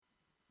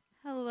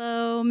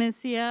Hello,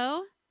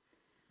 Missio.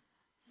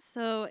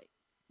 So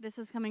this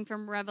is coming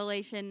from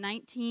Revelation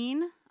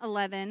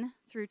 19:11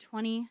 through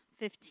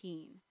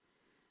 20:15.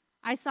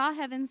 I saw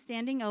heaven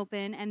standing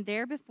open, and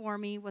there before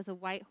me was a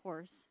white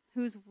horse,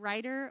 whose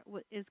rider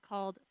is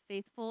called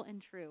Faithful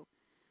and True.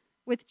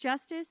 With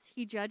justice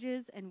he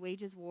judges and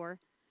wages war.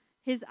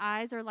 His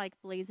eyes are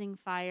like blazing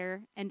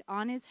fire, and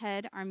on his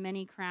head are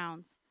many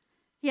crowns.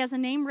 He has a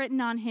name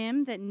written on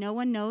him that no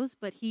one knows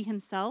but he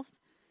himself.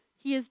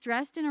 He is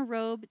dressed in a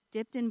robe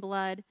dipped in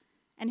blood,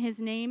 and his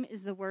name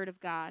is the Word of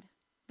God.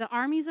 The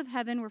armies of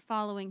heaven were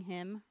following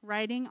him,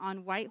 riding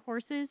on white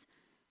horses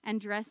and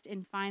dressed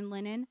in fine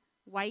linen,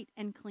 white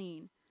and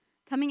clean.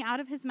 Coming out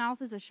of his mouth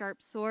is a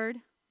sharp sword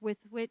with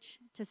which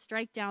to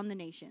strike down the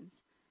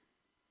nations.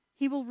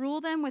 He will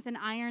rule them with an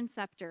iron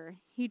scepter.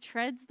 He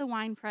treads the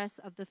winepress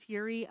of the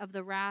fury of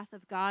the wrath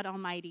of God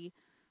Almighty.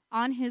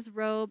 On his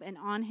robe and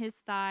on his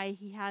thigh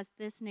he has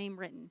this name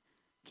written,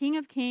 King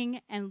of Kings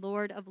and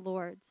Lord of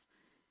Lords.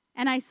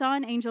 And I saw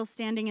an angel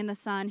standing in the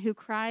sun who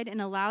cried in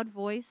a loud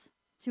voice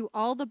to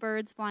all the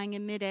birds flying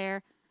in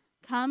midair,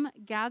 Come,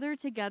 gather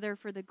together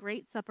for the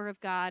great supper of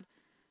God,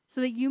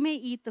 so that you may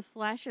eat the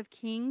flesh of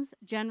kings,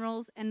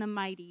 generals, and the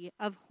mighty,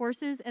 of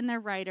horses and their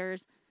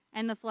riders,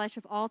 and the flesh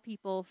of all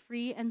people,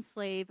 free and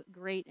slave,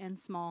 great and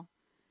small.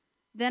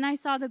 Then I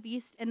saw the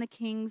beast and the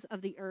kings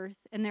of the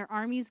earth, and their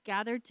armies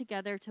gathered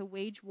together to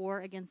wage war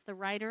against the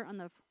rider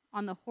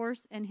on the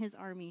horse and his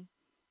army.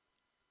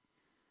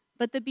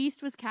 But the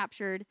beast was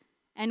captured,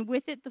 and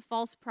with it the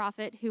false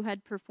prophet who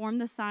had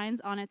performed the signs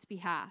on its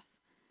behalf.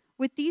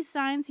 With these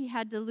signs he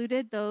had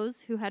deluded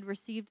those who had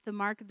received the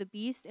mark of the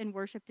beast and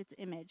worshipped its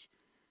image.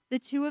 The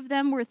two of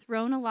them were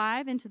thrown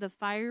alive into the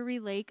fiery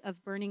lake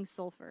of burning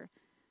sulfur.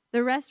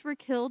 The rest were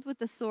killed with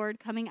the sword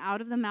coming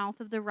out of the mouth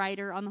of the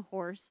rider on the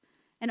horse,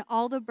 and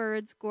all the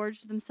birds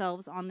gorged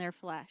themselves on their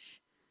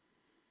flesh.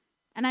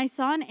 And I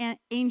saw an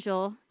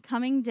angel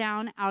coming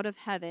down out of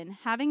heaven,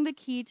 having the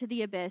key to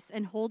the abyss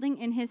and holding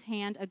in his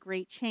hand a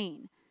great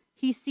chain.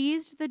 He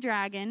seized the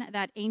dragon,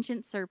 that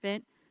ancient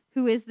serpent,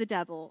 who is the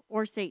devil,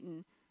 or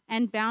Satan,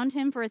 and bound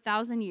him for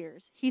 1,000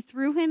 years. He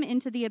threw him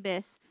into the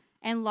abyss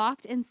and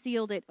locked and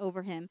sealed it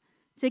over him,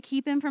 to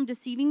keep him from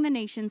deceiving the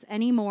nations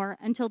any more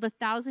until the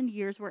 1,000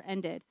 years were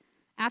ended.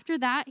 After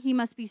that, he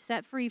must be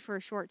set free for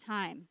a short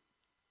time.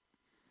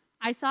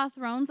 I saw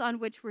thrones on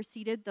which were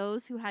seated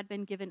those who had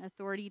been given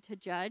authority to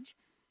judge,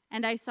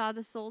 and I saw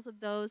the souls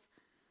of those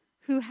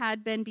who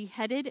had been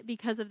beheaded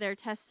because of their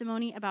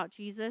testimony about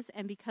Jesus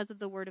and because of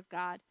the word of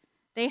God.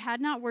 They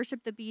had not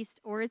worshipped the beast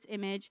or its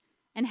image,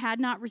 and had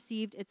not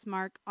received its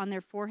mark on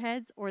their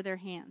foreheads or their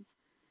hands.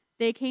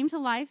 They came to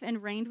life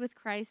and reigned with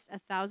Christ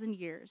 1,000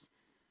 years.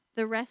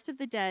 The rest of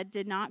the dead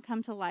did not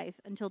come to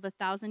life until the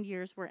 1,000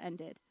 years were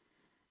ended.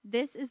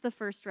 This is the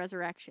first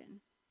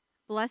resurrection.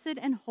 Blessed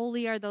and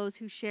holy are those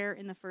who share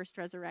in the first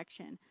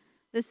resurrection.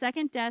 The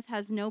second death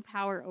has no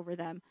power over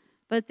them,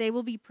 but they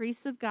will be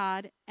priests of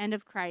God and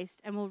of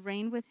Christ and will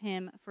reign with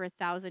him for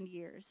 1,000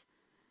 years.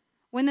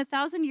 When the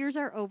 1,000 years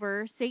are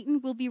over,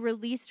 Satan will be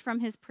released from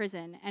his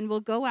prison and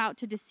will go out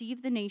to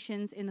deceive the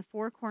nations in the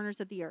four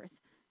corners of the earth,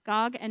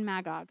 Gog and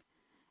Magog,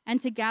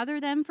 and to gather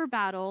them for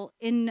battle.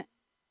 In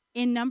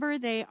number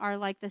they are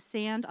like the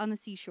sand on the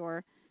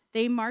seashore.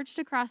 They marched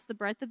across the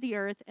breadth of the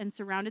earth and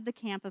surrounded the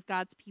camp of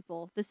God's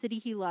people, the city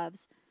he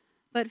loves.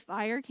 But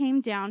fire came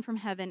down from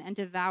heaven and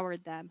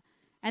devoured them.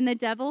 And the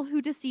devil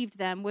who deceived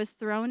them was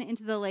thrown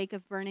into the lake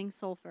of burning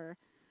sulfur,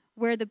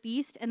 where the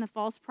beast and the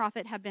false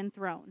prophet have been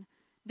thrown.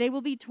 They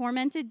will be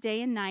tormented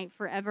day and night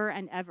forever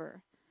and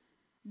ever.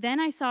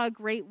 Then I saw a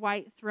great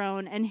white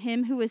throne and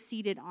him who was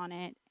seated on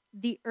it.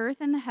 The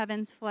earth and the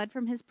heavens fled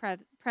from his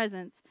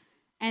presence,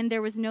 and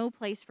there was no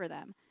place for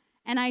them.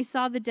 And I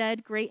saw the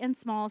dead, great and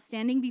small,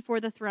 standing before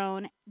the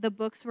throne. The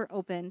books were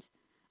opened.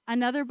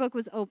 Another book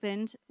was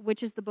opened,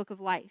 which is the book of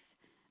life.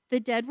 The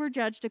dead were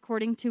judged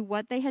according to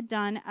what they had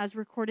done, as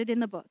recorded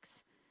in the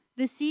books.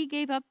 The sea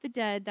gave up the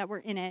dead that were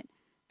in it.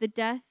 The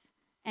death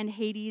and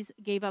Hades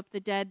gave up the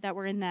dead that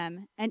were in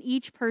them, and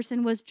each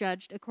person was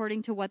judged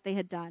according to what they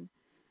had done.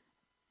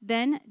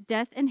 Then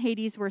death and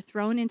Hades were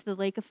thrown into the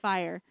lake of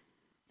fire.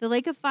 The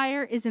lake of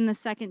fire is in the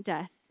second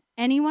death.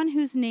 Anyone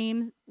whose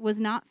name was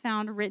not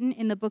found written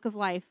in the book of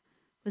life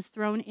was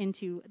thrown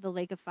into the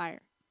lake of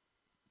fire.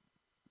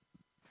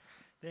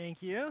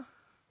 Thank you.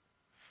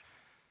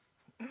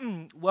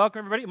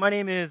 Welcome, everybody. My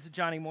name is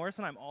Johnny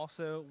Morrison. I'm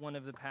also one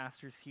of the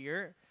pastors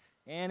here.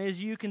 And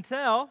as you can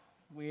tell,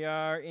 we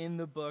are in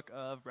the book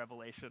of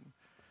Revelation.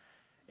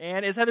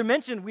 And as Heather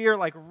mentioned, we are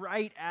like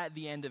right at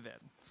the end of it.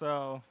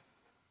 So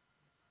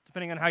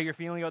depending on how you're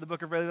feeling about the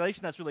book of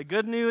Revelation, that's really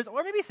good news,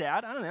 or maybe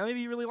sad. I don't know. Maybe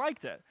you really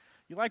liked it.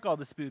 You like all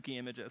the spooky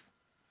images.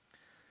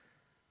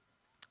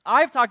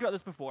 I've talked about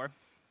this before,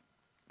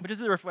 but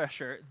just as a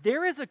refresher,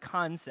 there is a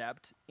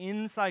concept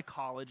in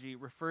psychology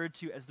referred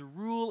to as the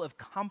rule of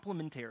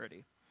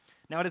complementarity.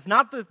 Now, it is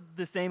not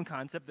the same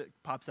concept that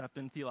pops up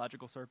in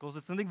theological circles.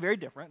 It's something very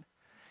different.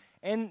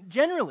 And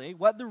generally,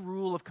 what the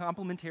rule of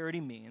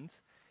complementarity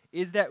means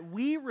is that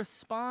we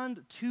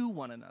respond to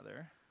one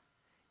another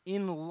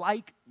in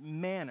like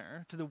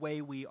manner to the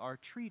way we are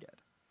treated.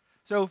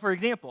 So, for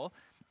example,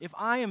 if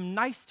I am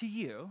nice to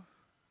you,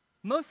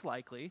 most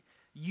likely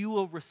you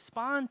will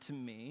respond to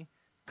me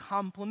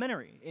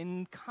complimentary,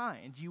 in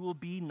kind. You will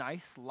be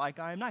nice like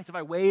I am nice. If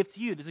I wave to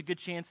you, there's a good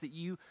chance that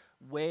you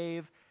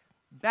wave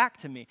back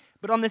to me.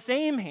 But on the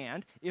same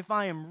hand, if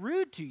I am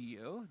rude to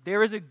you,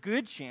 there is a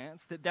good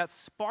chance that that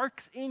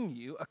sparks in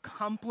you a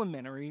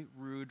complimentary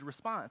rude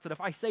response. That if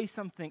I say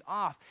something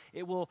off,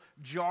 it will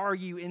jar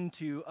you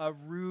into a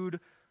rude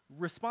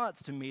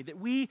response to me. That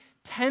we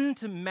tend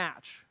to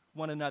match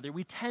one another.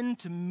 We tend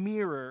to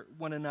mirror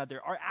one another.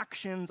 Our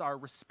actions, our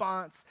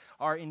response,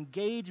 our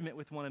engagement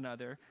with one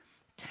another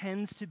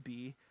tends to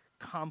be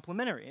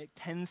complementary. It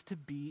tends to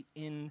be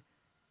in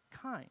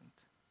kind.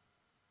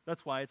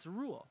 That's why it's a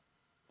rule.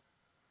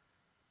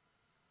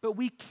 But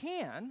we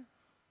can,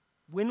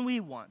 when we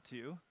want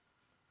to,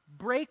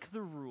 break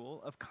the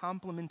rule of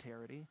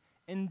complementarity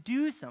and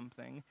do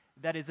something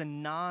that is a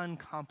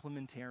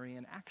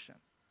non-complementarian action.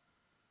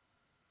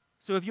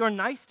 So if you're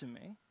nice to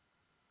me,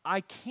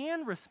 I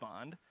can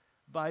respond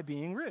by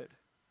being rude.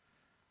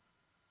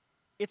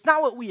 It's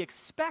not what we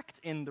expect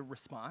in the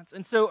response,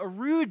 and so a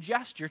rude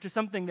gesture to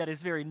something that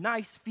is very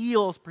nice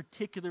feels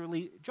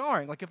particularly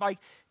jarring. Like if I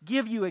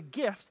give you a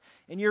gift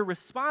and your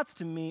response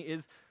to me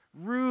is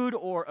rude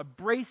or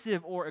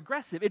abrasive or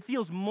aggressive, it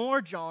feels more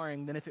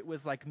jarring than if it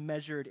was like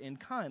measured in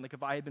kind, like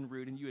if I had been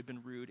rude and you had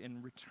been rude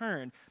in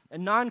return. A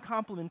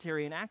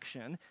non-complementarian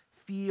action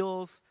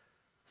feels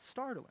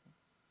startling.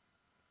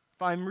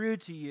 If I'm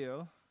rude to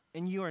you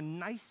and you are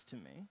nice to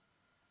me,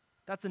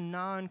 that's a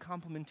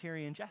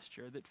non-complementarian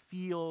gesture that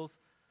feels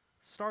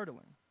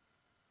startling.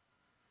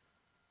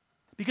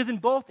 Because in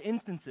both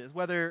instances,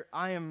 whether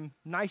I am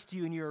nice to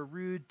you and you're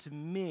rude to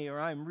me, or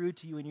I am rude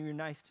to you and you're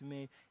nice to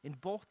me, in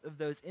both of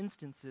those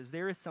instances,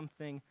 there is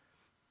something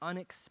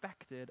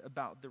unexpected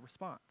about the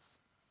response.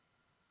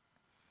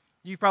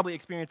 You've probably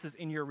experienced this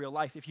in your real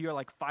life if you're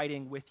like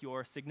fighting with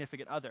your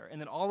significant other, and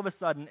then all of a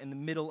sudden, in the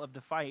middle of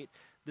the fight,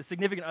 the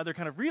significant other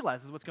kind of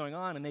realizes what's going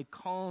on, and they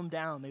calm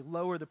down, they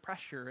lower the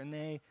pressure, and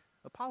they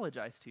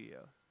apologize to you.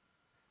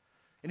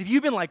 And if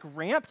you've been like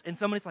ramped and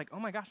somebody's like, oh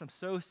my gosh, I'm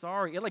so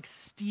sorry, it like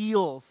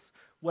steals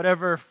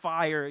whatever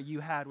fire you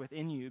had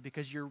within you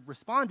because you're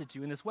responded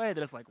to in this way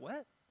that it's like,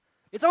 what?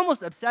 It's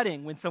almost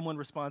upsetting when someone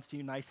responds to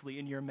you nicely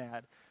and you're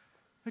mad.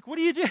 Like, what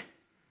do you do?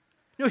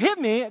 No, hit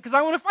me because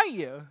I want to fight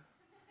you.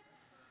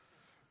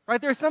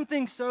 Right? There's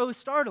something so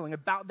startling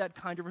about that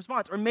kind of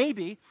response. Or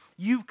maybe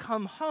you've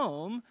come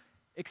home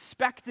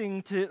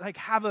expecting to like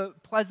have a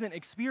pleasant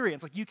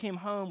experience. Like you came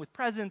home with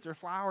presents or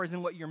flowers,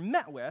 and what you're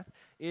met with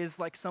is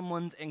like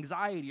someone's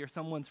anxiety or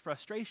someone's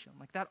frustration.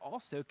 Like that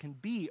also can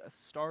be a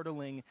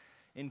startling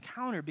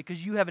encounter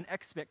because you have an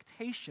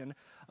expectation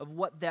of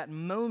what that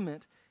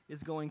moment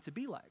is going to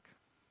be like.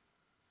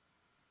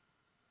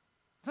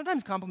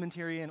 Sometimes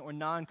complementarian or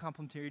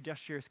non-complementary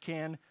gestures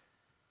can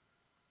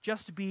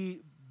just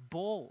be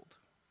bold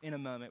in a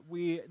moment.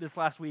 This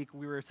last week,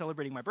 we were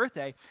celebrating my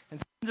birthday,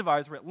 and friends of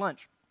ours were at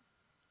lunch.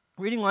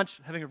 We're eating lunch,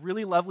 having a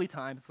really lovely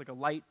time. It's like a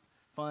light,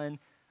 fun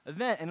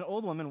event, and an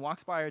old woman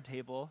walks by our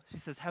table. She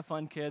says, have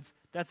fun, kids.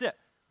 That's it.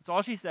 That's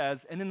all she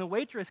says. And then the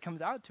waitress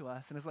comes out to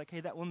us and is like, hey,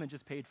 that woman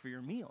just paid for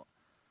your meal.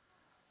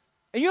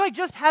 And you're like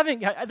just having,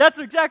 that's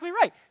exactly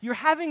right. You're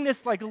having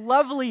this like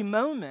lovely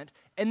moment,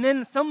 and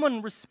then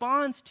someone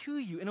responds to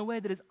you in a way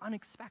that is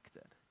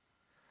unexpected.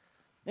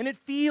 And it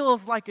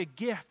feels like a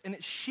gift, and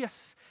it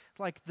shifts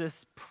like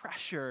this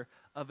pressure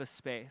of a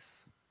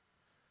space.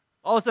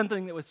 All of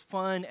something that was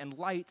fun and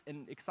light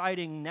and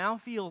exciting now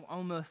feels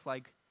almost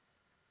like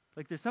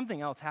there's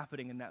something else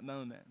happening in that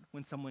moment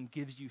when someone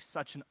gives you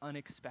such an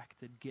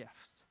unexpected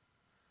gift.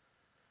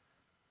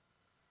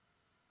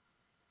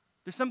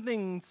 There's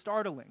something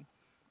startling,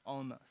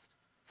 almost,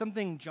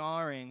 something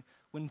jarring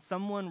when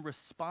someone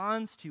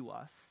responds to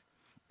us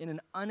in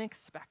an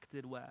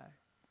unexpected way.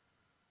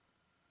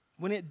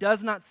 When it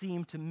does not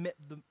seem to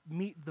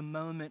meet the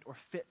moment or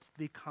fit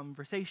the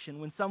conversation.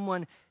 When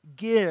someone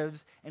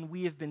gives and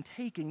we have been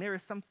taking, there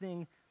is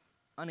something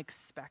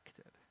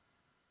unexpected.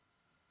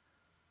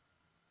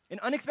 And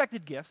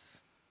unexpected gifts,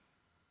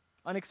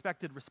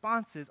 unexpected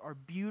responses are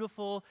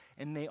beautiful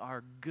and they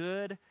are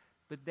good,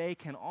 but they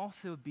can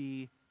also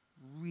be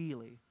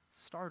really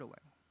startling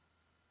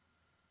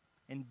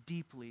and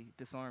deeply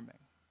disarming.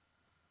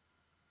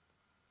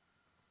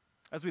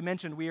 As we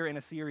mentioned, we are in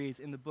a series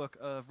in the book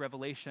of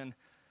Revelation,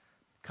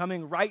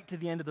 coming right to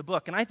the end of the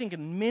book. And I think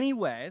in many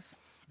ways,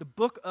 the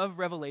book of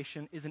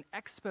Revelation is an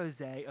expose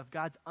of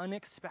God's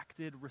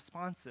unexpected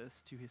responses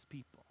to his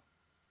people.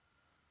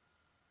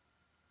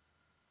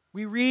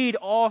 We read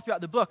all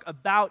throughout the book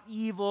about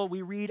evil.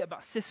 We read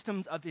about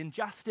systems of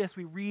injustice.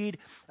 We read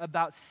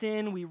about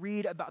sin. We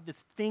read about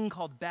this thing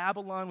called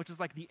Babylon, which is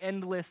like the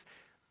endless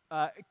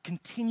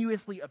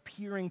continuously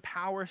appearing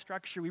power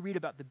structure. We read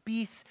about the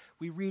beast,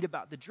 we read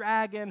about the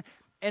dragon,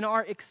 and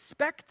our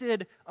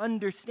expected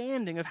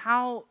understanding of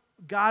how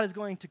God is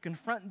going to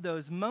confront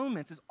those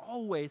moments is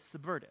always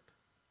subverted.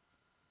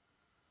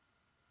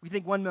 We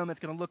think one moment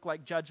it's going to look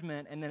like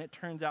judgment, and then it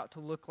turns out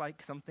to look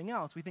like something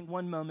else. We think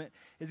one moment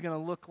is going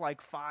to look like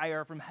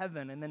fire from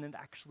heaven, and then it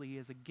actually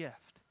is a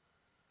gift.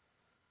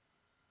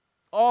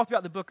 All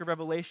throughout the book of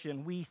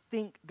Revelation, we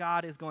think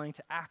God is going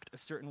to act a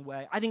certain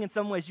way. I think in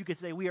some ways you could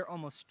say we are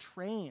almost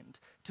trained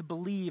to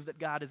believe that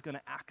God is going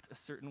to act a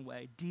certain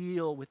way,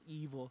 deal with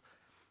evil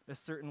a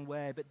certain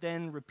way, but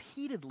then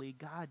repeatedly,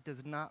 God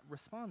does not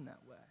respond that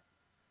way.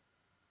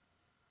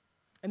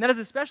 And that is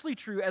especially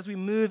true as we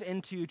move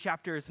into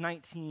chapters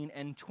 19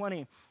 and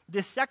 20.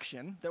 This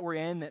section that we're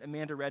in, that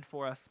Amanda read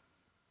for us,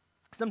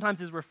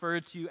 sometimes is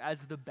referred to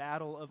as the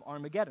Battle of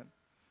Armageddon,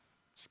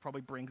 which probably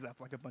brings up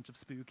like a bunch of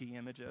spooky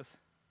images.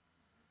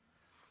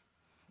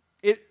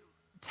 It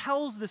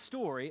tells the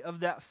story of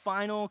that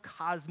final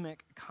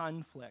cosmic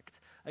conflict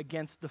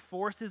against the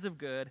forces of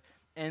good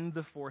and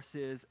the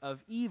forces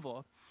of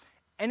evil.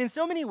 And in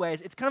so many ways,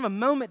 it's kind of a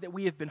moment that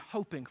we have been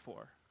hoping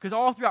for. Because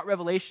all throughout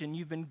Revelation,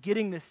 you've been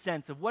getting this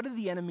sense of what are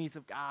the enemies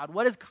of God?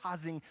 What is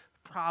causing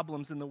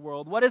problems in the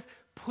world? What is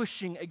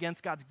pushing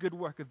against God's good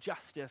work of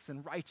justice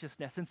and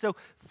righteousness? And so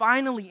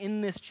finally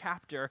in this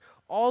chapter,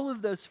 all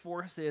of those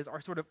forces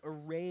are sort of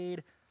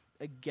arrayed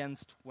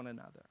against one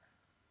another.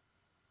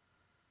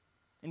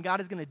 And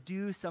God is going to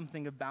do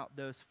something about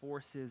those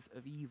forces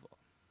of evil.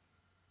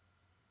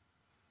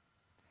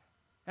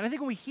 And I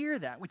think when we hear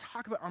that, we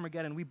talk about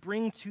Armageddon, we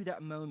bring to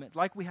that moment,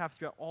 like we have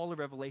throughout all of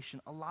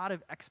Revelation, a lot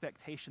of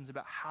expectations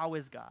about how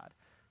is God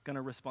going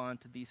to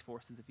respond to these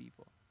forces of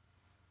evil.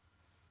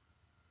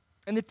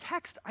 And the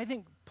text, I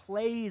think,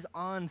 plays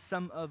on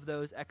some of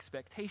those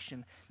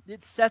expectations.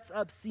 It sets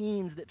up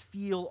scenes that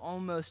feel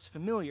almost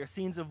familiar,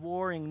 scenes of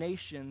warring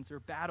nations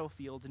or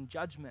battlefields and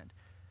judgment.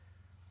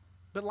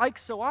 But like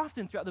so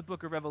often throughout the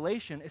book of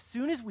Revelation, as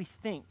soon as we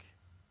think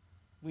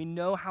we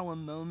know how a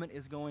moment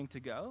is going to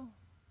go,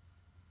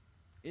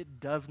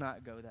 it does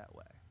not go that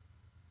way.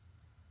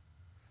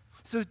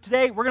 So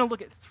today we're going to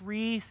look at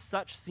 3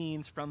 such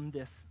scenes from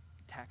this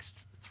text,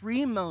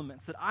 3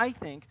 moments that I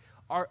think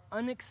are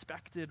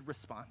unexpected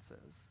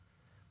responses,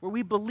 where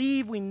we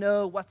believe we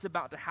know what's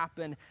about to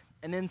happen,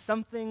 and then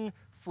something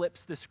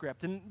flips the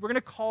script. And we're going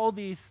to call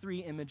these 3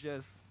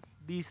 images,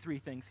 these 3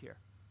 things here.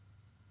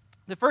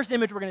 The first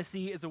image we're going to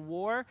see is a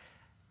war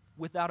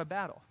without a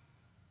battle.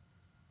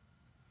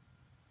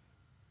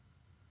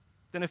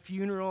 Then a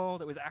funeral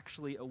that was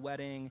actually a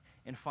wedding,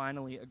 and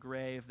finally a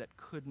grave that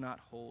could not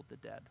hold the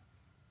dead.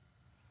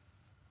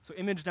 So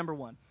image number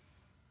 1,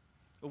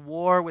 a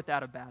war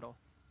without a battle.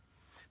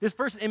 This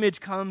first image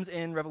comes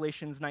in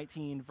Revelations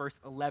 19, verse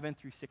 11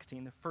 through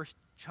 16, the first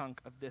chunk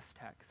of this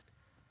text.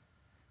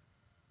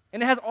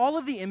 And it has all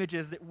of the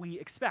images that we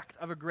expect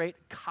of a great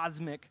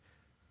cosmic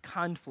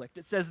conflict.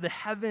 It says the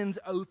heavens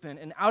open,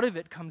 and out of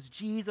it comes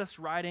Jesus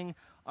riding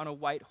on a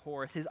white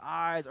horse. His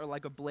eyes are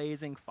like a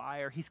blazing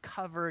fire. He's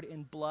covered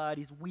in blood.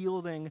 He's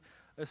wielding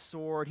a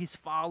sword. He's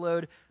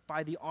followed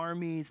by the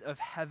armies of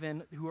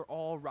heaven who are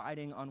all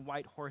riding on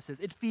white horses.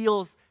 It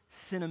feels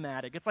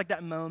cinematic. It's like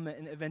that moment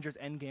in Avengers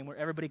Endgame where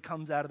everybody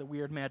comes out of the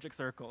weird magic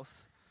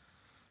circles.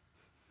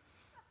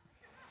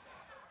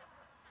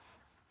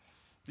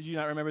 Did you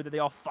not remember that they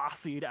all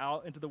fossied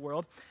out into the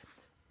world?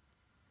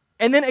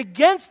 And then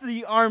against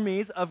the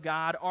armies of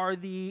God are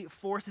the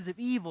forces of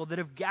evil that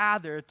have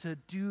gathered to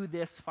do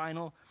this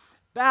final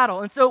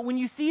battle. And so when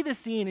you see the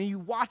scene and you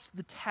watch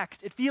the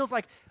text, it feels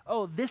like,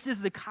 oh, this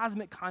is the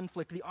cosmic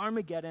conflict, the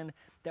Armageddon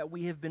that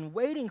we have been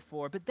waiting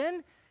for. But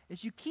then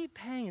as you keep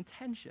paying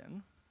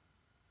attention,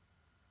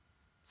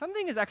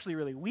 something is actually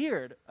really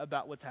weird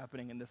about what's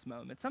happening in this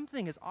moment.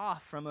 Something is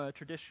off from a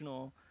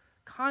traditional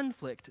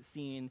conflict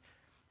scene.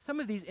 Some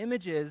of these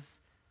images,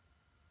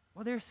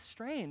 well, they're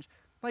strange.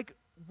 Like,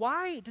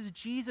 why does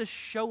Jesus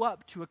show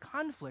up to a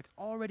conflict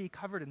already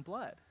covered in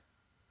blood?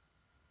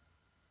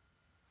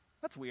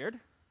 That's weird.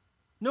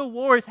 No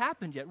war has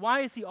happened yet. Why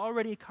is he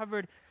already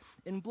covered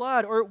in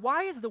blood? Or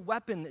why is the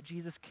weapon that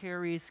Jesus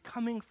carries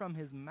coming from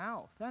his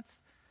mouth?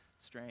 That's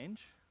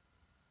strange.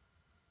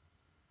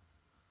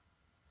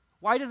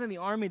 Why doesn't the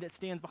army that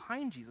stands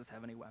behind Jesus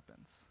have any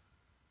weapons?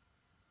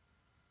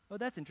 Oh,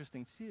 that's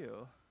interesting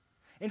too.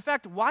 In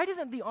fact, why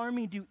doesn't the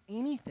army do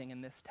anything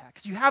in this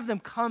text? You have them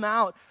come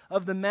out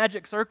of the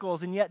magic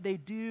circles, and yet they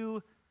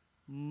do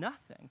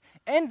nothing.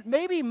 And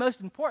maybe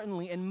most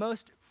importantly, and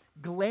most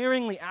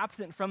glaringly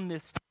absent from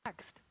this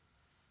text,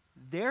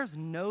 there's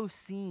no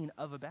scene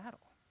of a battle.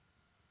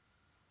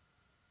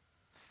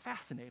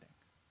 Fascinating.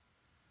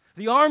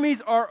 The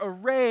armies are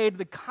arrayed.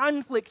 The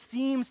conflict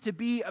seems to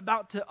be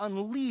about to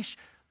unleash.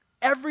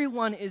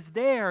 Everyone is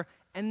there,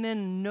 and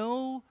then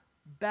no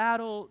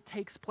battle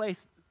takes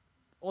place.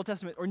 Old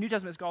Testament or New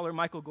Testament scholar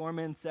Michael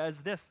Gorman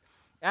says this: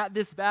 at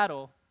this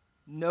battle,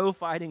 no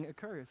fighting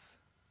occurs.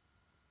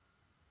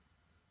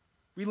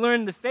 We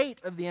learn the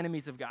fate of the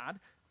enemies of God,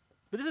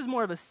 but this is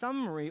more of a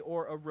summary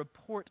or a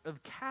report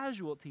of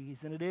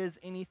casualties than it is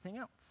anything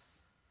else.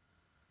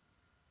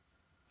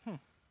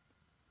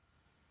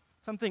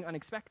 Something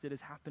unexpected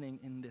is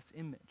happening in this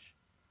image.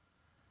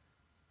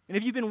 And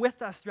if you've been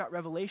with us throughout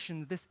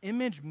Revelation, this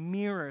image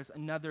mirrors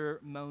another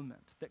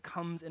moment that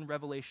comes in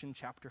Revelation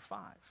chapter 5.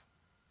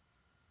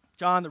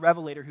 John, the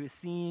Revelator, who is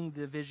seeing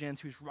the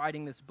visions, who's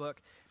writing this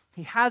book,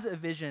 he has a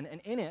vision, and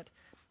in it,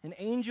 an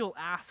angel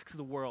asks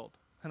the world,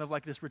 kind of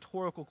like this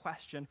rhetorical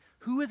question,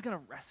 who is going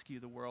to rescue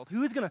the world?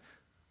 Who is going to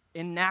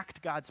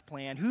enact God's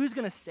plan? Who's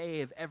going to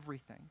save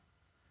everything?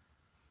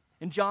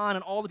 And John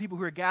and all the people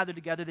who are gathered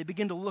together, they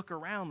begin to look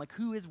around like,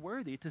 who is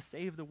worthy to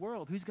save the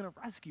world? Who's going to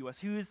rescue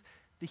us? Who is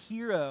the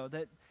hero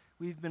that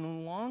we've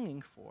been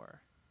longing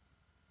for?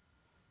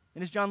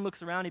 And as John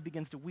looks around, he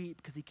begins to weep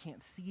because he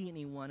can't see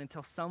anyone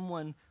until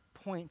someone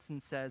points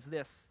and says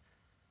this,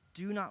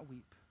 "Do not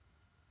weep.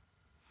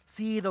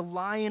 See, the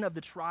Lion of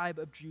the tribe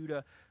of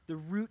Judah, the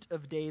Root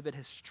of David,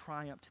 has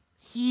triumphed.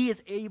 He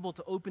is able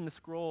to open the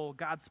scroll,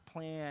 God's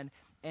plan,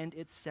 and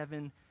its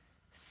 7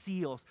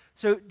 seals."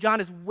 So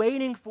John is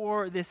waiting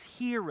for this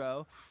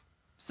hero.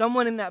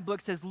 Someone in that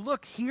book says,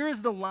 look,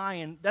 here's the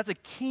lion. That's a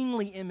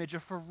kingly image, a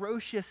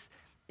ferocious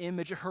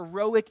image, a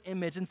heroic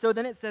image. And so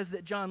then it says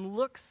that John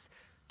looks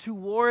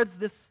towards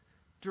this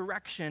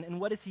direction,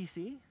 and what does he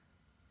see?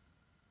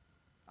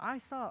 I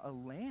saw a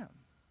lamb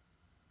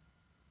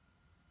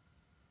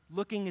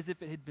looking as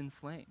if it had been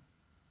slain.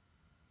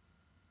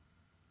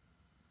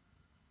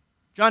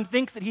 John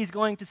thinks that he's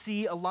going to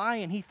see a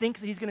lion. He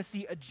thinks that he's going to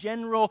see a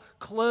general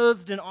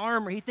clothed in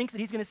armor. He thinks that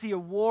he's going to see a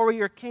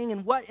warrior king.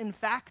 And what, in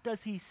fact,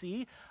 does he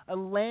see? A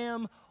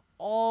lamb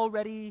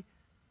already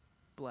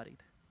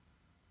bloodied.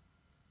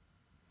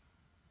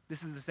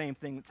 This is the same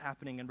thing that's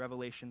happening in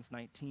Revelation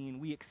 19.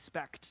 We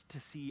expect to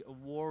see a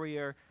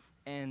warrior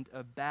and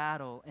a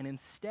battle, and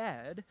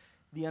instead,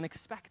 the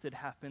unexpected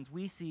happens.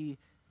 We see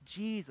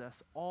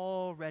Jesus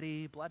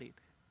already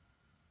bloodied,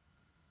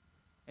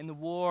 and the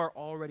war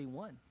already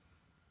won.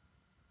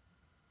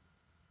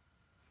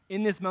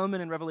 In this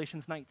moment in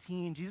Revelation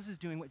 19, Jesus is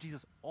doing what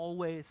Jesus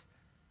always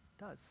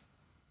does.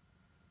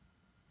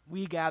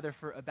 We gather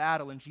for a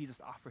battle, and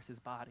Jesus offers his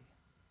body.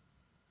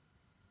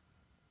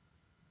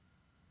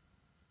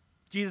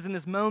 Jesus in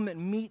this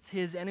moment meets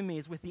his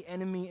enemies with the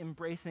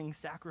enemy-embracing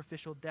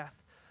sacrificial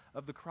death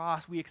of the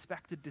cross. We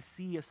expected to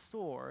see a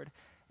sword,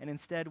 and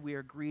instead we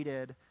are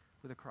greeted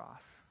with a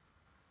cross.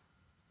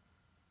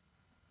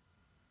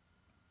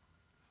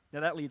 Now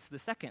that leads to the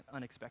second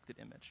unexpected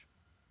image.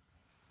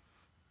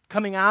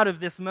 Coming out of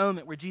this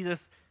moment where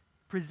Jesus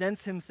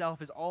presents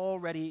himself as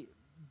already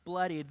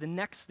bloodied, the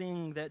next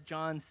thing that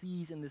John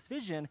sees in this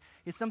vision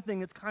is something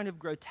that's kind of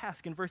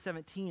grotesque. In verse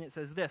 17 it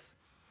says this,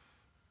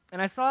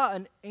 "And I saw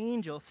an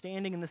angel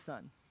standing in the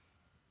sun,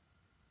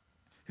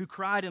 who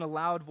cried in a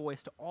loud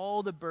voice to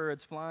all the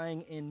birds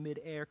flying in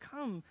midair,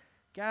 'Come,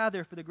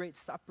 gather for the great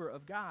supper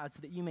of God, so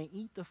that you may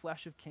eat the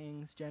flesh of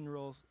kings,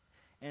 generals,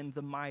 and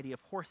the mighty,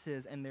 of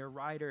horses and their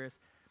riders,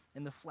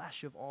 and the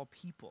flesh of all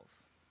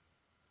peoples.'"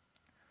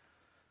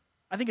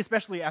 I think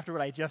especially after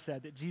what I just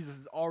said, that Jesus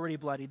is already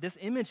bloodied, this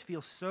image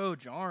feels so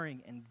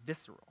jarring and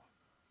visceral,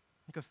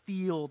 like a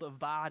field of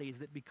bodies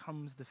that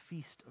becomes the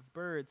feast of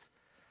birds.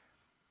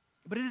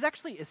 But it is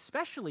actually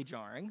especially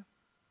jarring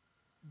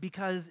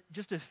because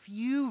just a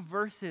few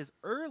verses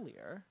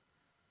earlier,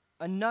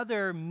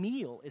 another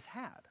meal is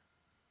had.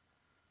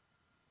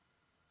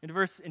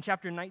 In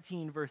chapter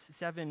 19, verse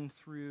 7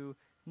 through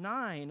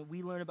 9,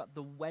 we learn about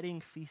the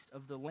wedding feast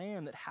of the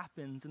Lamb that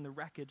happens in the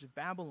wreckage of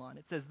Babylon.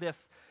 It says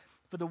this,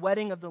 "For the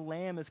wedding of the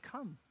Lamb is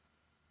come,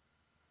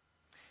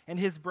 and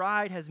his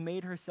bride has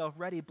made herself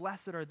ready.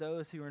 Blessed are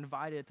those who are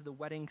invited to the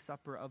wedding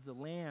supper of the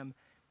Lamb."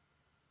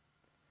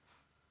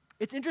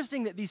 It's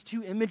interesting that these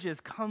two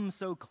images come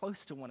so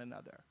close to one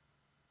another.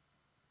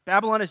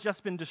 Babylon has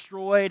just been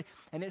destroyed,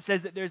 and it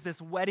says that there's this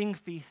wedding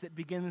feast that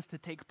begins to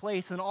take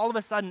place, and all of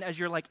a sudden, as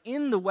you're like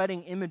in the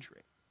wedding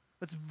imagery,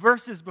 that's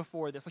verses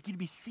before this, like you'd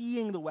be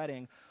seeing the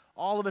wedding,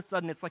 all of a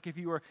sudden it's like if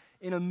you were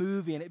in a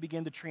movie and it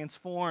began to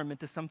transform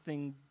into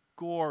something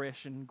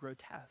gorish and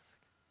grotesque.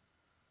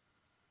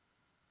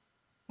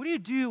 What do you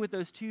do with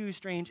those two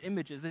strange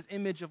images? This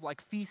image of like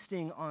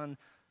feasting on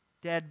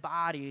dead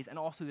bodies, and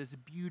also this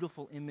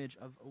beautiful image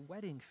of a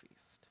wedding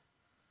feast.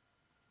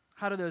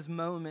 How do those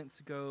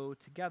moments go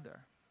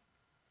together?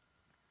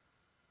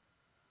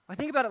 I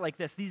think about it like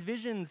this. These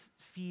visions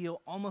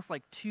feel almost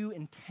like two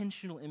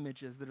intentional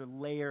images that are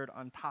layered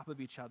on top of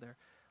each other,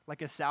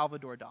 like a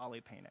Salvador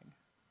Dali painting.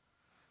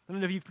 I don't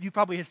know if you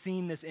probably have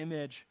seen this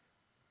image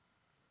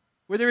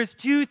where there is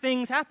two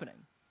things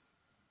happening.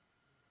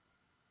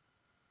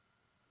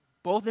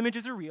 Both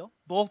images are real.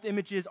 Both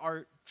images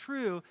are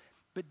true.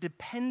 But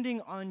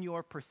depending on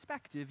your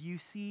perspective, you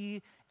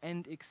see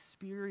and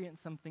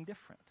experience something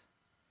different.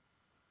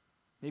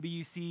 Maybe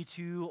you see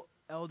two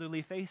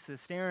elderly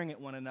faces staring at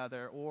one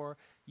another, or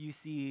you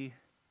see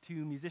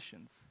two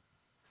musicians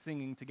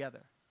singing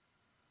together.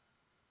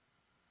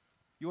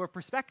 Your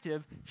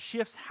perspective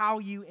shifts how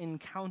you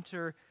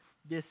encounter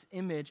this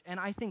image, and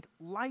I think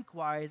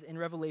likewise in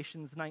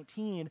Revelation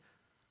 19,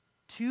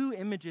 two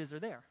images are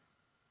there.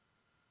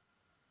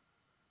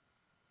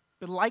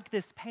 But like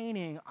this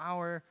painting,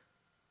 our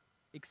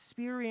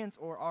experience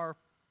or our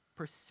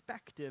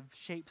perspective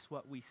shapes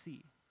what we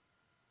see.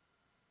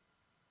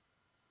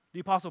 The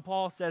Apostle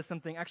Paul says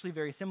something actually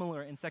very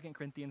similar in 2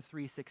 Corinthians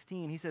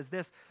 3:16. He says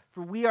this,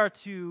 "For we are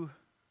to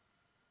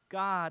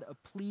God a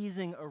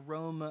pleasing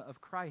aroma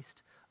of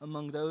Christ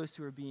among those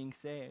who are being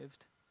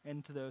saved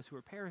and to those who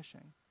are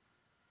perishing.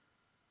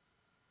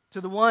 To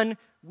the one,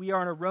 we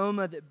are an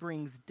aroma that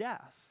brings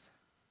death.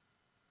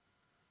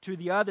 To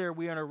the other,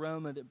 we are an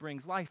aroma that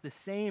brings life." The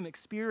same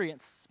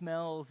experience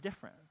smells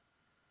different.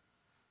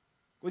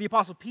 Or the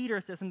Apostle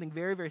Peter says something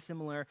very, very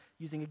similar,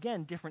 using,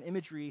 again, different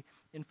imagery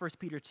in 1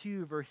 Peter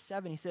 2, verse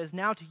 7. He says,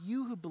 "Now to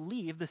you who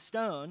believe," the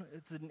stone,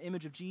 it's an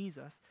image of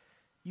Jesus,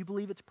 "you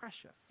believe it's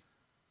precious.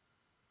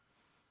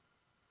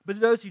 But to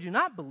those who do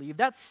not believe,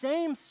 that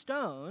same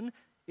stone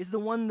is the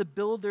one the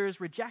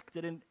builders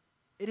rejected, and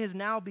it has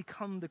now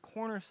become the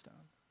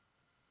cornerstone,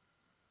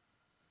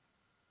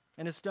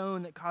 and a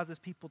stone that causes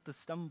people to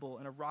stumble,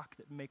 and a rock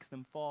that makes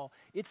them fall."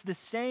 It's the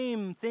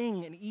same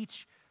thing in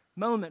each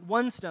moment.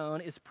 One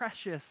stone is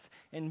precious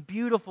and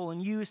beautiful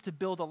and used to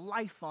build a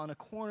life on, a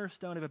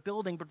cornerstone of a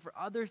building, but for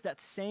others, that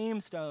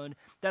same stone,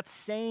 that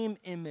same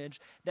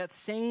image, that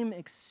same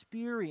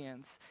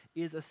experience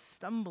is a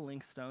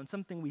stumbling stone,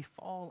 something we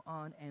fall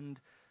on and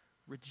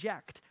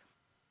reject.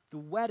 The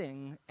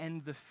wedding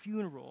and the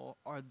funeral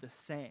are the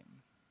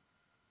same.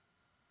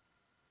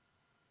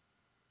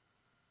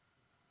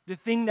 The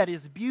thing that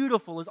is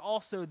beautiful is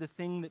also the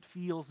thing that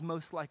feels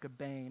most like a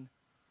bane.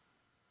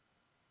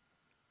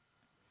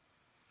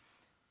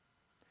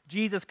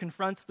 Jesus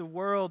confronts the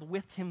world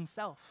with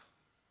himself,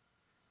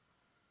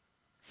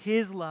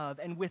 his love,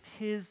 and with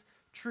his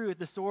truth.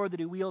 The sword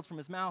that he wields from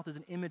his mouth is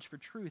an image for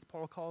truth.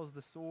 Paul calls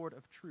the sword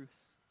of truth.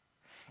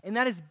 And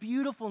that is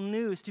beautiful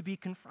news, to be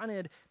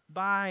confronted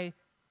by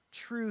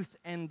truth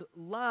and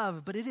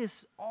love, but it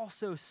is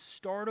also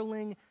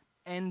startling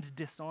and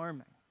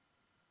disarming.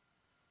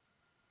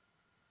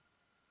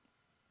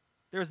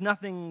 There is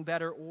nothing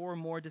better or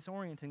more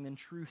disorienting than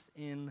truth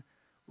in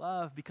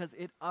love, because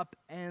it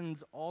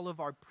upends all of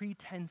our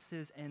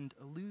pretenses and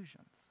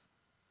illusions.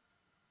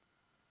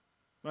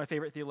 One of my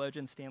favorite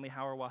theologians, Stanley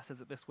Hauerwas, says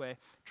it this way: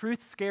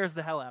 "Truth scares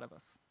the hell out of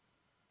us.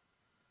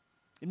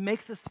 It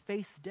makes us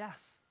face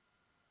death.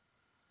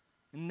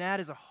 And that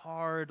is a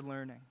hard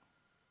learning.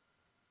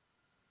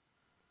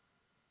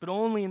 But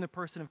only in the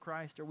person of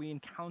Christ are we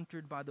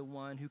encountered by the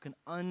one who can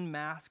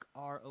unmask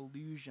our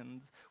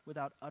illusions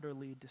without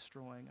utterly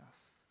destroying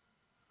us."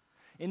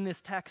 In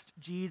this text,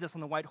 Jesus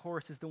on the white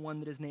horse is the one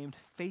that is named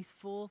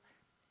faithful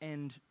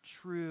and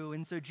true.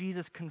 And so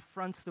Jesus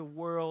confronts the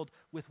world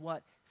with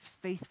what?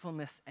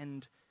 Faithfulness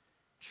and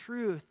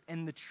truth.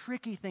 And the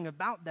tricky thing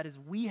about that is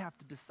we have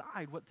to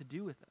decide what to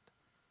do with it.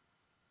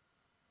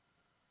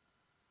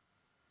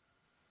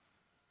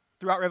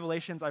 Throughout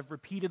Revelations, I've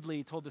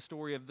repeatedly told the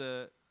story of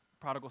the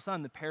prodigal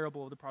son, the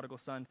parable of the prodigal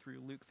son, through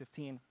Luke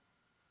 15.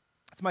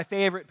 It's my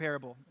favorite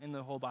parable in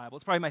the whole Bible.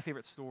 It's probably my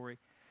favorite story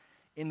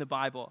in the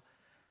Bible.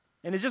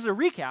 And as just a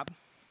recap,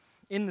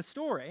 in the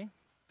story,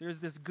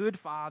 there's this good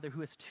father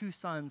who has two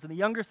sons, and the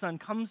younger son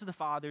comes to the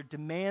father,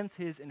 demands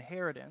his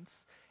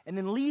inheritance, and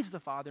then leaves the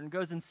father and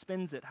goes and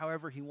spends it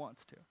however he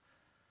wants to.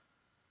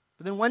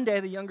 But then one day,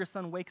 the younger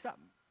son wakes up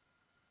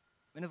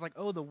and is like,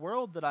 "Oh, the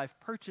world that I've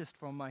purchased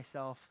for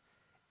myself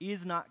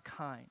is not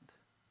kind."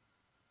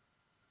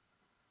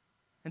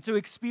 And so,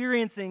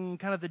 experiencing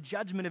kind of the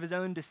judgment of his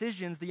own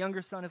decisions, the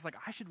younger son is like,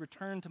 "I should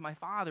return to my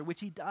father,"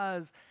 which he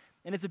does.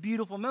 And it's a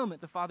beautiful moment.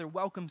 The father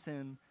welcomes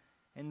him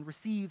and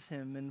receives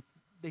him, and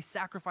they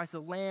sacrifice a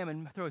lamb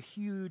and throw a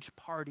huge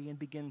party and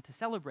begin to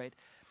celebrate.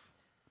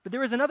 But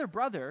there is another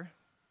brother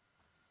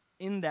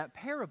in that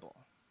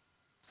parable,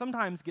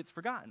 sometimes gets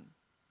forgotten.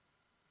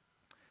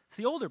 It's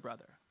the older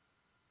brother.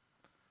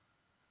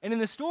 And in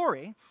the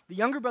story, the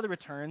younger brother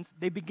returns,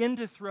 they begin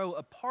to throw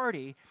a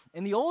party,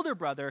 and the older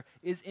brother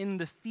is in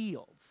the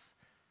fields.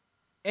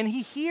 And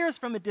he hears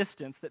from a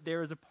distance that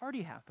there is a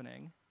party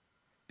happening,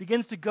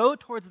 begins to go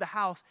towards the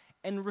house,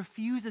 and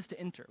refuses to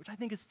enter, which I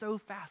think is so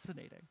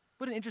fascinating.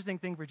 What an interesting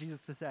thing for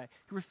Jesus to say.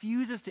 He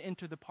refuses to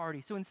enter the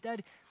party. So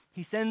instead,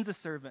 he sends a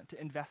servant to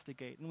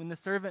investigate. And when the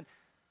servant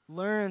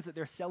learns that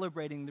they're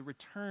celebrating the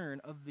return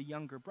of the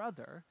younger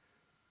brother,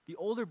 the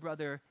older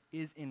brother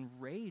is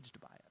enraged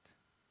by it.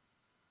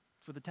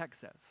 That's what the text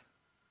says.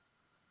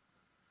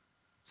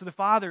 So the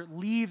father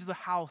leaves the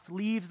house,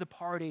 leaves the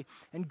party,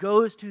 and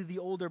goes to the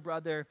older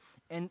brother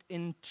and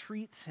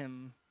entreats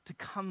him to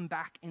come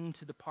back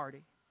into the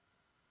party.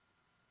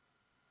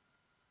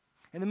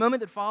 And the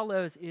moment that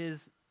follows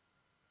is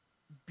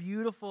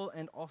beautiful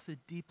and also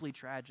deeply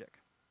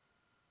tragic.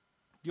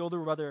 The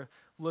older brother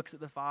looks at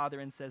the father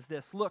and says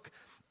this: "Look,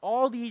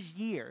 all these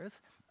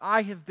years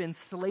I have been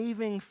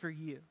slaving for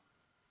you.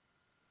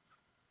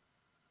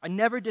 I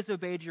never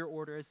disobeyed your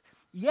orders,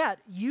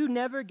 yet you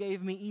never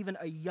gave me even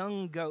a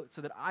young goat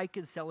so that I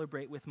could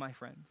celebrate with my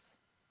friends.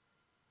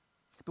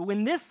 But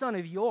when this son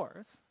of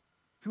yours,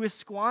 who has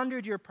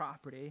squandered your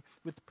property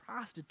with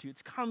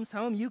prostitutes, comes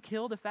home, you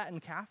kill the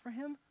fattened calf for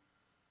him?"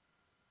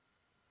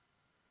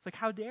 It's like,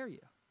 how dare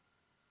you?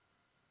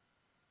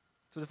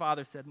 So the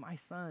father said, "My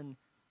son,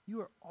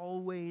 you are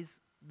always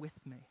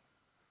with me,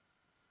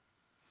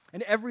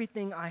 and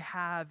everything I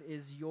have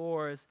is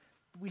yours.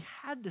 We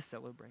had to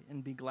celebrate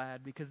and be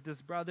glad because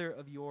this brother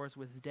of yours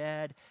was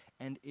dead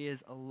and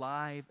is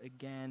alive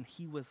again.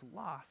 He was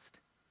lost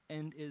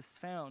and is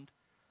found.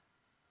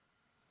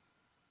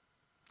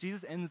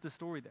 Jesus ends the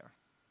story there,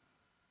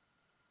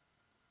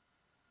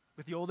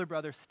 with the older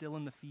brother still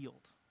in the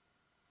field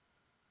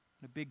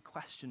and a big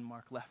question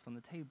mark left on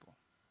the table.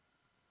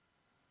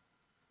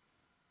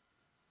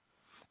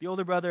 The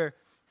older brother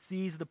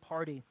sees the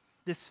party,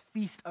 this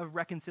feast of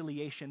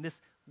reconciliation, this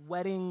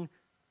wedding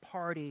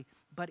party,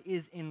 but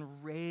is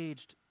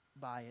enraged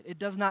by it. It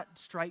does not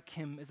strike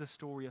him as a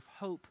story of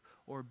hope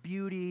or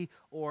beauty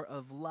or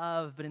of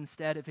love, but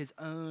instead of his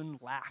own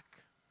lack.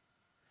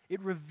 It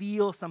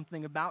reveals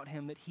something about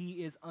him that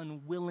he is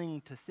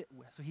unwilling to sit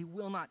with, so he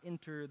will not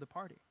enter the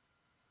party.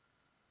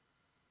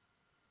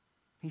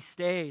 He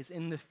stays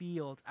in the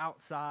fields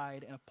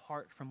outside and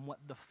apart from what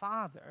the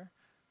Father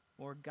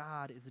or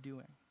God is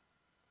doing.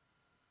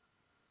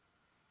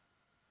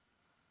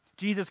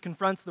 Jesus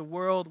confronts the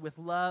world with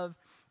love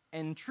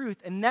and truth,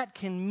 and that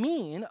can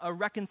mean a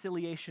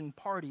reconciliation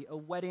party, a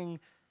wedding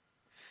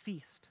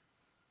feast.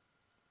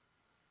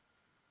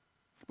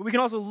 But we can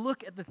also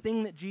look at the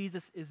thing that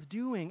Jesus is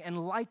doing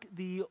and, like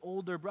the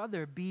older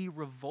brother, be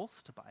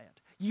revulsed by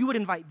it. You would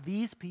invite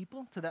these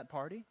people to that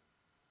party?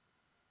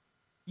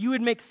 You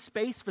would make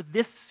space for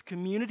this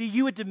community?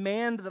 You would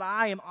demand that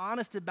I am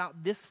honest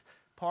about this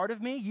part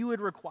of me? You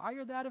would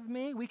require that of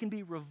me? We can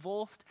be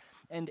revulsed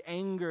and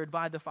angered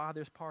by the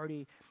Father's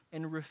party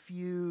and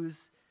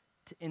refuse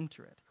to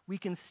enter it. We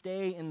can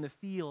stay in the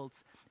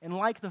fields. And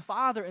like the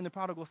father in the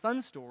prodigal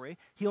son story,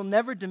 he'll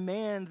never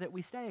demand that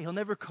we stay. He'll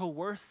never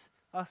coerce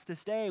us to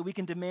stay. We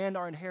can demand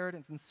our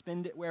inheritance and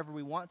spend it wherever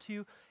we want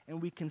to,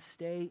 and we can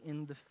stay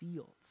in the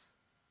fields.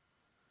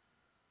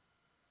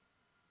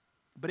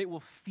 But it will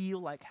feel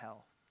like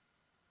hell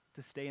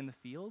to stay in the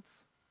fields,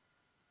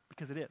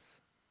 because it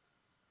is.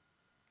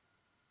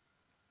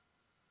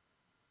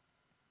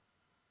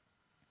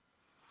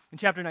 In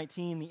chapter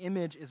 19, the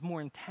image is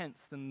more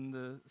intense than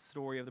the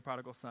story of the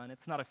prodigal son.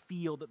 It's not a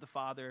field that the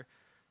father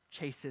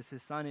chases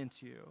his son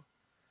into,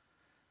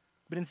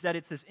 but instead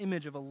it's this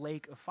image of a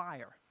lake of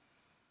fire.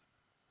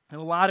 And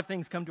a lot of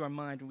things come to our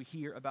mind when we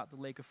hear about the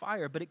lake of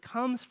fire, but it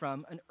comes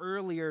from an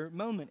earlier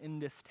moment in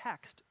this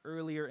text,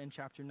 earlier in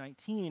chapter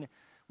 19,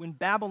 when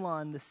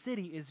Babylon, the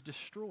city, is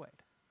destroyed.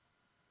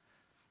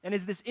 And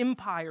as this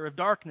empire of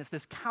darkness,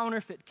 this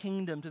counterfeit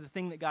kingdom to the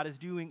thing that God is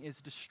doing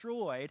is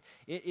destroyed,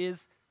 it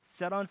is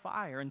set on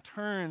fire and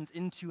turns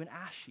into an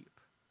ash heap.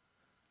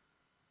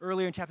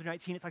 Earlier in chapter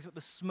 19, it talks about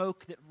the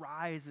smoke that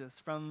rises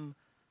from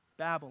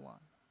Babylon.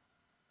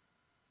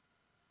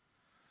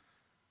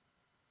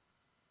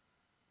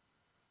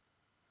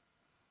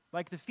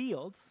 Like the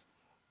fields,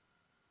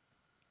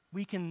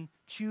 we can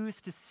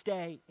choose to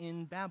stay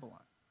in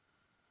Babylon.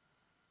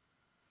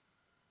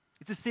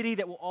 It's a city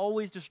that will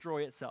always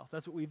destroy itself.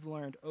 That's what we've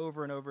learned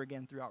over and over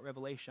again throughout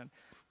Revelation.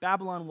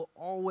 Babylon will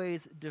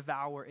always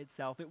devour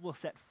itself. It will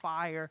set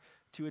fire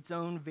to its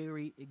own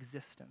very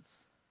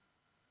existence.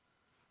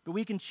 But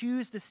we can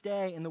choose to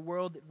stay in the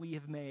world that we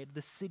have made,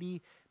 the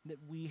city that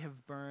we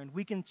have burned.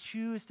 We can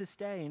choose to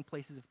stay in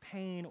places of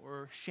pain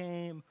or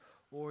shame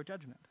or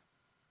judgment.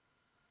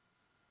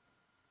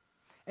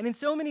 And in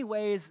so many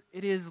ways,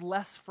 it is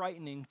less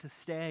frightening to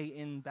stay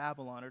in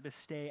Babylon or to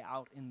stay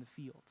out in the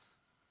fields.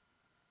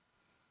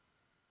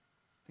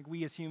 I think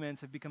we as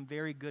humans have become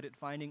very good at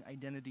finding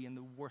identity in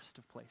the worst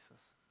of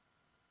places.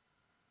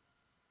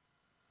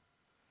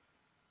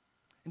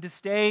 And to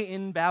stay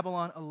in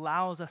Babylon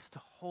allows us to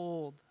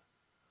hold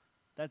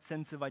that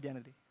sense of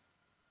identity,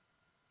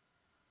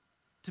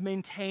 to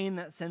maintain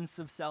that sense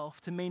of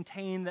self, to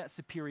maintain that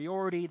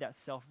superiority, that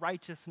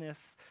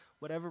self-righteousness,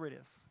 whatever it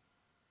is.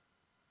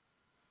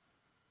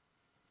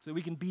 So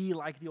we can be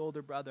like the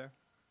older brother,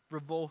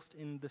 revulsed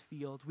in the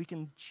fields. We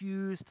can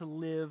choose to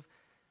live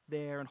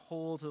there and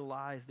hold to the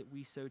lies that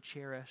we so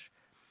cherish.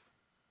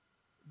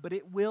 But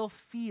it will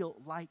feel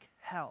like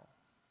hell,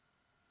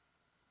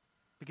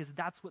 because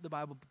that's what the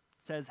Bible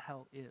says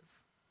hell is.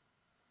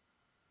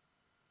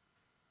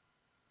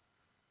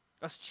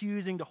 Us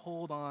choosing to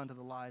hold on to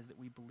the lies that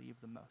we believe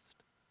the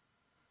most.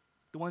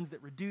 The ones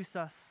that reduce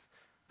us,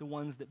 the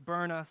ones that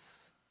burn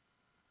us,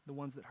 the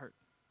ones that hurt.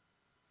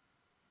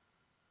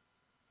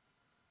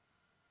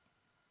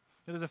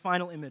 There's a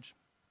final image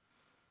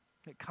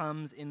that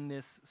comes in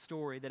this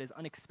story that is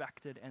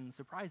unexpected and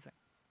surprising.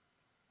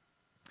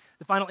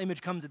 The final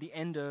image comes at the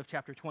end of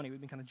chapter 20. We've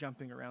been kind of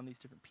jumping around these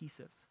different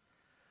pieces.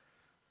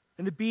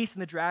 And the beast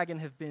and the dragon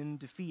have been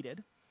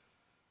defeated.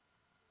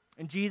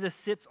 And Jesus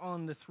sits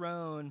on the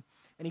throne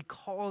and he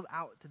calls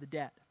out to the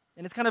dead.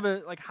 And it's kind of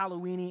a like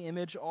Halloween-y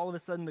image. All of a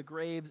sudden the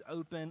graves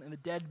open and the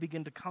dead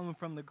begin to come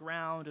from the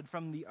ground and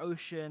from the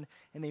ocean,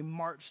 and they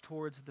march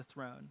towards the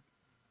throne.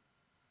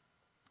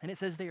 And it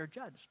says they are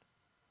judged.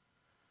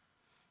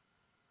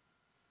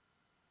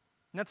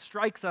 And that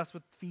strikes us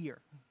with fear,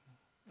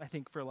 I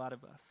think, for a lot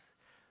of us.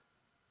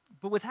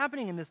 But what's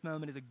happening in this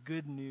moment is a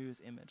good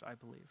news image, I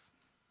believe.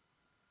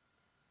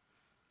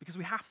 Because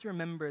we have to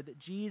remember that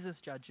Jesus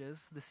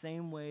judges the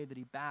same way that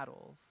he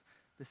battles,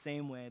 the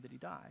same way that he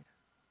died,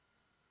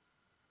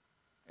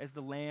 as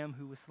the lamb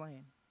who was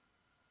slain.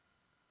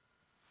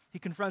 He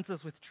confronts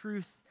us with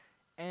truth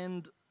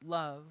and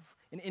love,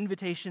 an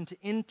invitation to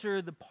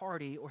enter the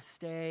party or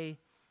stay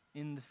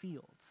in the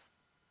fields.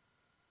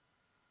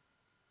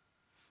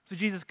 So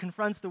Jesus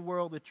confronts the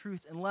world with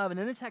truth and love. And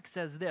then the text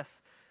says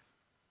this: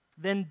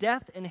 then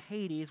death and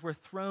Hades were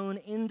thrown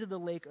into the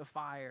lake of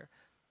fire.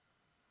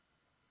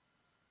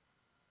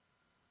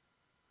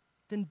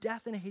 Then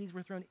death and Hades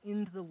were thrown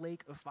into the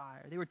lake of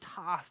fire. They were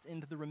tossed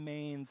into the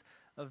remains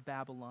of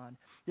Babylon.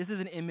 This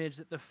is an image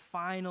that the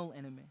final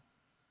enemy,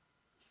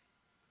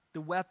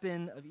 the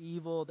weapon of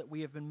evil that we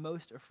have been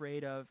most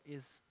afraid of,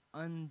 is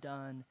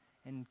undone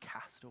and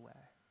cast away.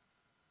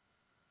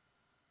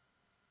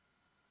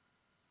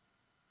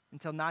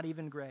 Until not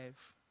even grave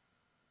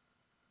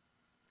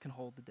can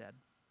hold the dead.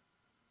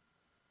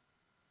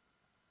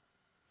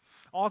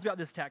 All throughout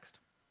this text,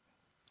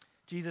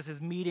 Jesus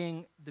is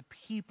meeting the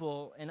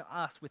people and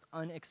us with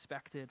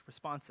unexpected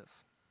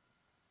responses.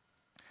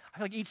 I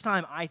feel like each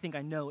time I think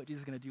I know what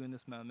Jesus is going to do in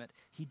this moment,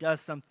 he does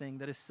something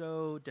that is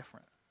so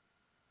different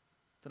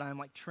that I'm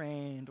like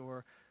trained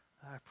or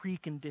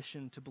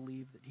preconditioned to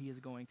believe that he is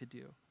going to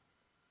do.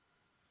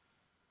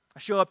 I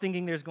show up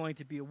thinking there's going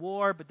to be a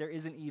war, but there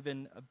isn't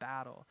even a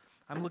battle.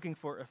 I'm looking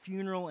for a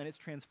funeral, and it's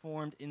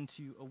transformed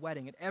into a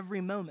wedding. At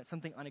every moment,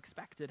 something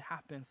unexpected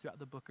happens throughout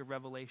the book of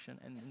Revelation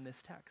and in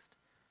this text.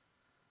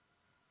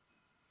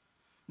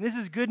 And this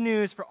is good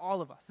news for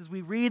all of us as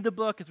we read the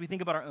book, as we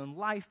think about our own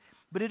life,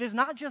 but it is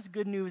not just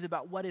good news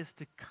about what is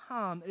to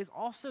come, it is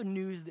also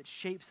news that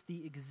shapes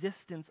the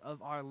existence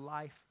of our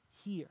life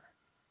here.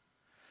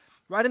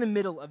 Right in the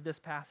middle of this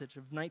passage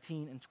of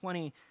 19 and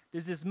 20,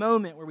 there's this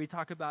moment where we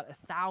talk about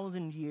a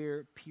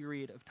 1,000-year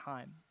period of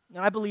time.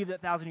 And I believe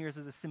that 1,000 years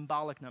is a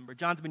symbolic number.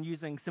 John's been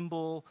using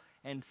symbol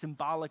and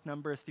symbolic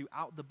numbers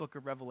throughout the book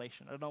of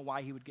Revelation. I don't know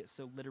why he would get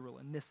so literal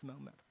in this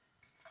moment.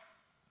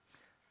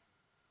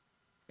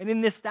 And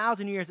in this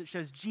 1,000 years, it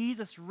shows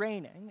Jesus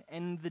reigning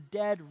and the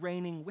dead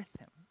reigning with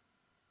him.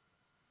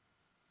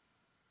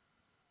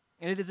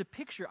 And it is a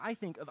picture, I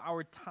think, of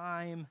our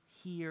time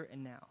here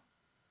and now.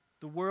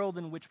 The world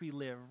in which we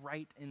live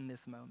right in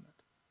this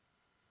moment.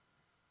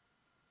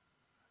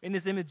 In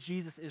this image,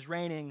 Jesus is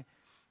reigning,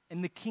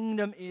 and the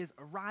kingdom is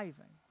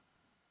arriving.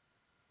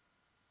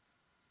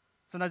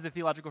 Sometimes the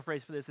theological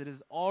phrase for this, it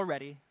is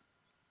already,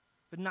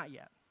 but not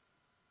yet.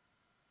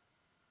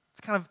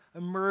 It's kind of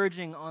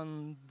emerging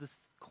on the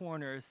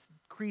corners,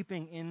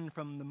 creeping in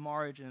from the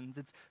margins.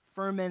 It's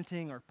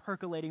fermenting or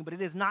percolating, but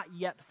it is not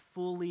yet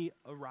fully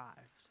arrived.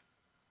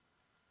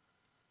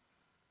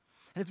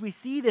 And as we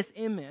see this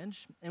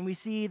image, and we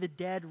see the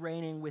dead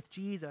reigning with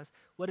Jesus,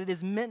 what it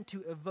is meant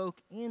to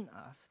evoke in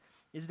us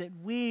is that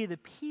we, the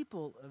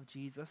people of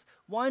Jesus,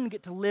 one,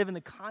 get to live in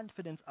the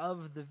confidence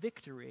of the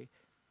victory,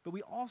 but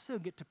we also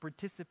get to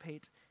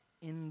participate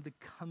in the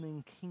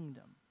coming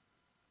kingdom.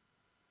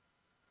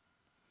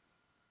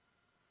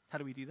 How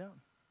do we do that?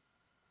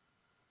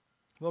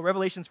 Well,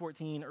 Revelation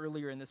 14,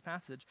 earlier in this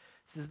passage,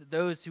 says that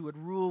those who would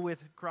rule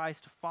with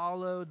Christ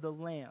follow the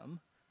Lamb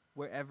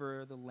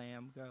wherever the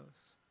Lamb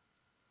goes.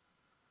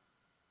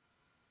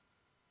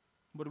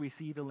 What do we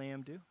see the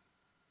Lamb do?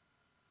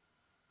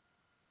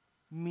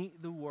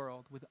 Meet the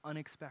world with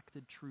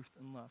unexpected truth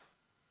and love.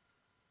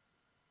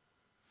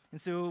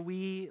 And so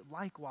we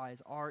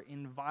likewise are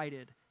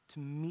invited to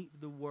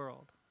meet the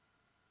world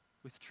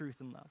with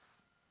truth and love.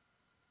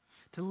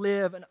 To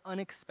live an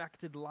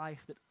unexpected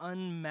life that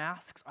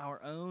unmasks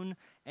our own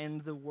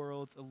and the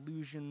world's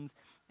illusions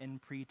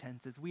and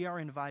pretenses. We are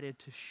invited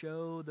to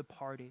show the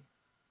party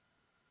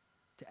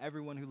to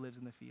everyone who lives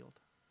in the field.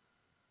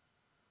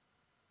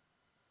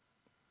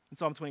 In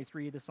Psalm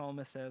 23, the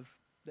psalmist says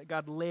that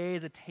God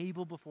lays a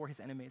table before his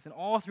enemies. And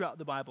all throughout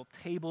the Bible,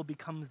 table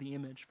becomes the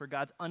image for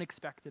God's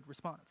unexpected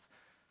response.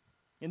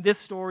 In this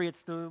story,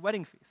 it's the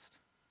wedding feast.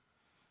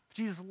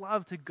 Jesus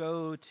loved to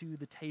go to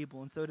the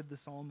table, and so did the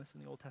psalmist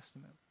in the Old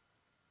Testament.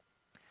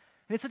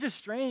 And it's such a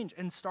strange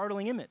and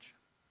startling image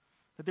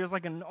that there's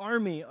like an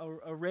army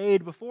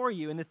arrayed before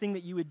you, and the thing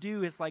that you would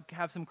do is like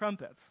have some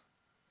crumpets.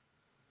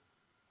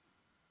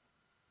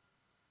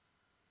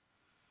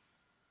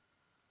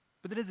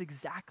 But that is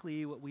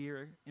exactly what we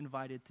are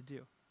invited to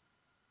do.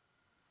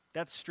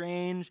 That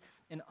strange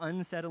and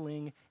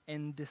unsettling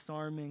and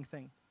disarming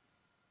thing.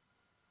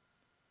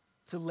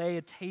 To lay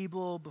a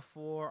table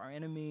before our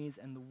enemies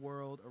and the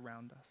world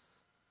around us.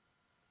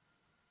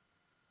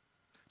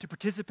 To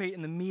participate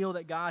in the meal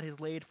that God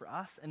has laid for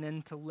us, and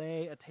then to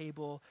lay a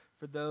table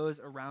for those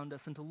around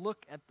us, and to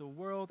look at the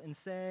world and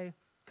say,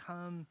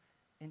 come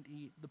and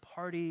eat. The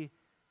party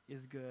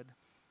is good.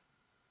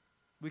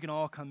 We can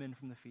all come in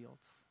from the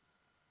fields.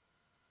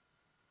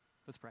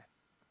 Let's pray.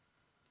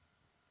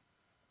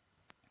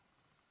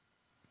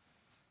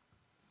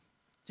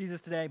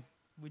 Jesus, today,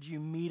 would you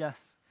meet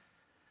us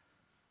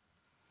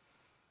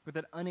with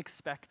that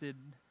unexpected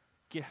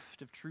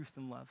gift of truth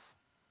and love?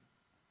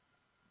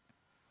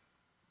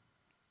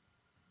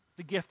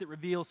 the gift that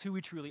reveals who we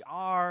truly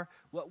are,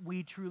 what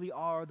we truly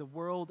are, the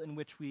world in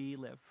which we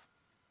live.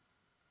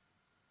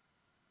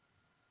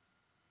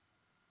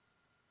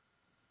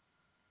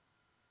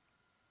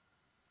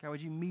 God,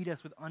 would you meet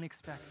us with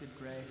unexpected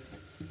grace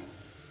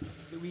so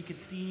that we could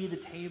see the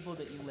table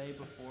that you lay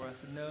before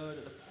us and know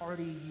that the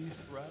party you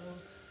throw,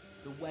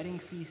 the wedding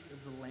feast of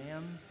the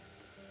Lamb,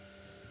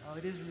 oh,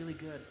 it is really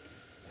good.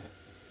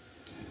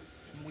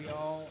 And we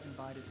all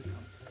invited to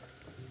come.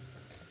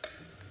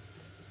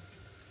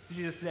 So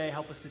Jesus, today,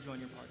 help us to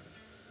join your party.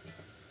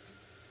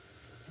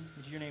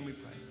 In your name we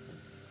pray.